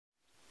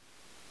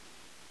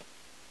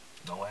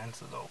No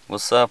answer though.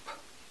 What's up?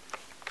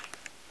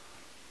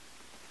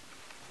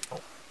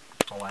 Oh,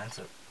 no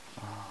answer.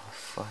 Oh,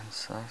 fucking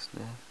sucks,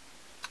 dude.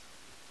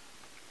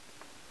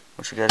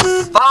 What you guys?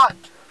 Fuck!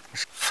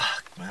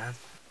 Fuck, man.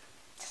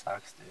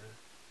 Sucks, dude.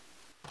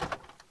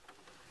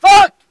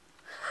 Fuck!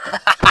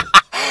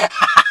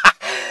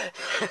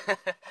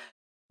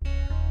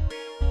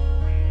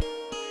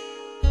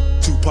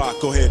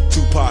 Tupac, go ahead,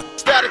 Tupac.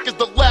 Static is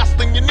the last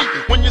thing you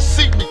need when you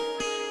see me.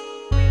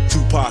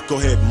 Tupac, go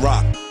ahead and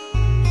rock.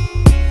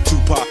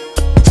 Tupac,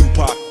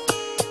 Tupac,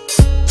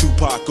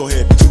 Tupac, go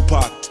ahead,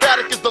 Tupac.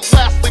 Static is the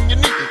last thing you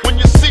need when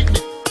you see me.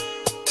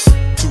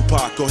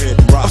 Tupac, go ahead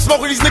and rock. I'm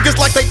smoking these niggas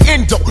like they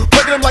endo,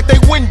 breaking them like they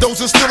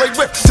windows and still they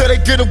rip till they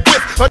get a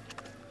whip.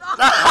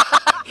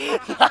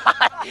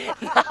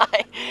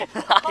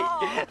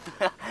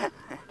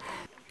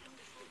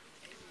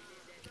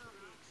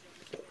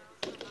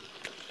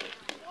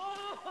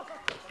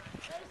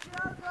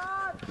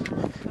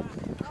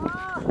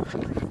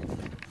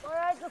 My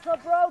ankles are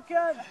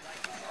broken!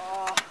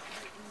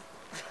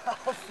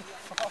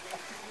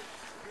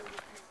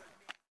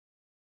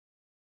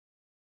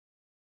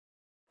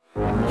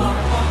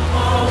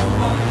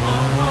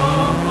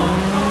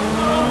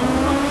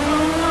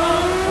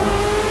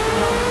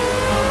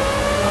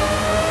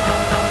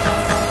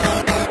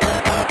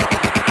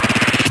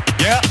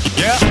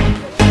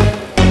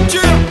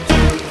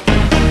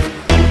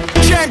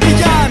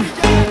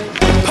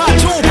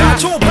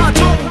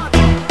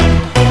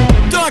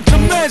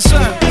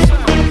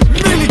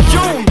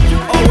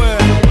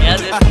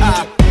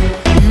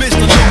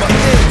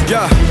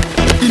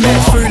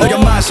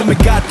 Som en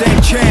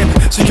goddamn champ.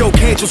 Så jo,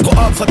 Kato skru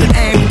op fra den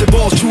amp. Det er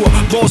vores tur,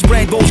 vores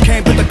brand, vores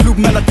camp. Der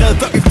klubben allerede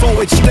før vi får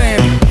et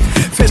stamp.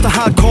 Fester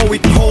hardcore i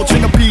den hårde,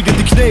 tvinger beat i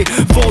de knæ.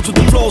 Fall to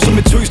the floor som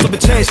et tøs, der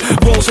betages.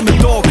 Roll som et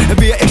dog, er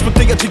ved at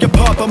eksplodere til jeg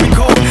popper min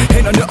kort.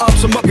 Hænderne op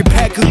som op i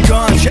packet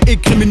guns. Jeg er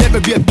ikke kriminel,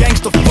 men vi er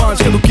gangster fun.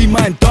 Skal du give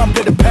mig en dom,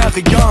 bliver det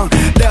Perrion.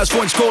 Lad os få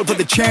en skål for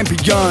the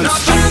champions. Når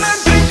døden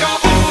blinker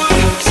ud,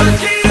 så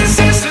giv det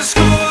sidste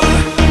skud.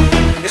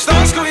 Jeg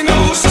står sgu endnu,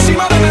 så sig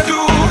mig, hvem er du?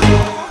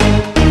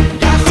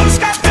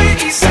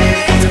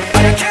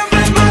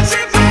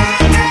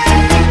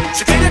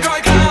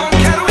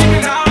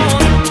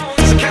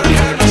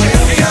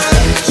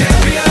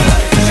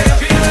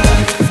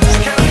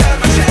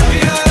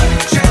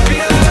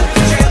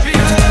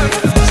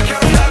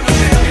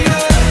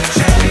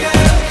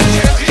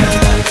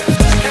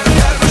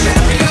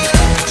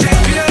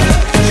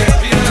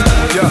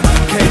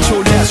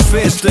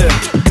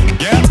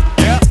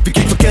 Vi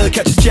gik fra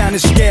gadekast til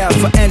stjerneskær.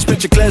 For anspil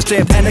til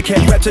gladstab,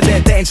 anerkendt rap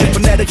talent. Dagen selv på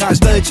nattegræn,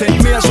 stadig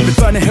tændt. Mere som et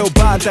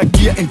børnehavebarn, der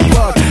giver en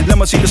blok. Lad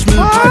mig sige dig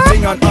smide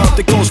pegefingeren op.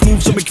 Det går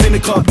smooth som en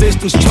kvindekrop,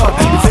 listens top.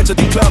 Vi fænser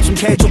din klub som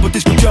Kato på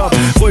discojob.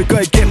 Rykker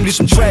igennem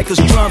ligesom trackers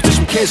drums. Det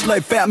som Kessler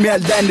i færd med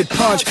at lande et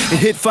punch. En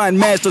hit fra en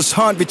masters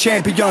hånd. Vi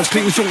champions,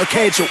 Klingension og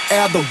Kato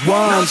er the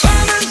ones.